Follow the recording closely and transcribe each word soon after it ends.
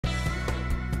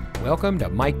Welcome to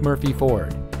Mike Murphy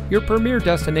Ford, your premier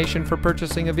destination for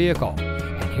purchasing a vehicle.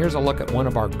 And here's a look at one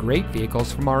of our great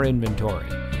vehicles from our inventory,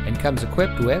 and comes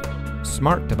equipped with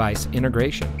smart device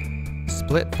integration,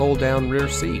 split fold-down rear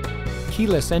seat,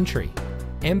 keyless entry,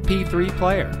 MP3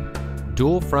 player,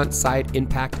 dual front side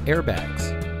impact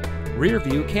airbags, rear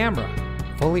view camera,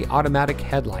 fully automatic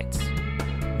headlights,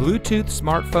 Bluetooth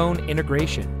smartphone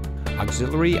integration,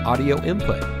 auxiliary audio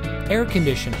input, air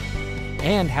conditioning,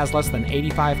 and has less than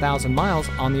 85,000 miles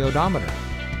on the odometer.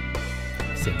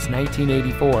 Since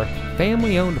 1984,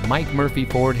 family-owned Mike Murphy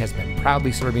Ford has been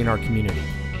proudly serving our community.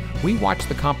 We watch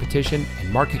the competition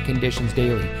and market conditions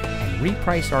daily and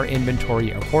reprice our inventory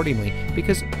accordingly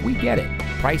because we get it.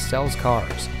 Price sells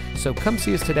cars. So come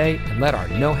see us today and let our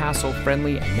no-hassle,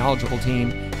 friendly, and knowledgeable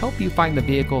team help you find the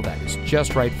vehicle that is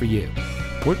just right for you.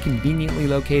 We're conveniently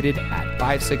located at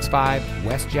 565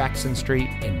 West Jackson Street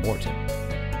in Morton.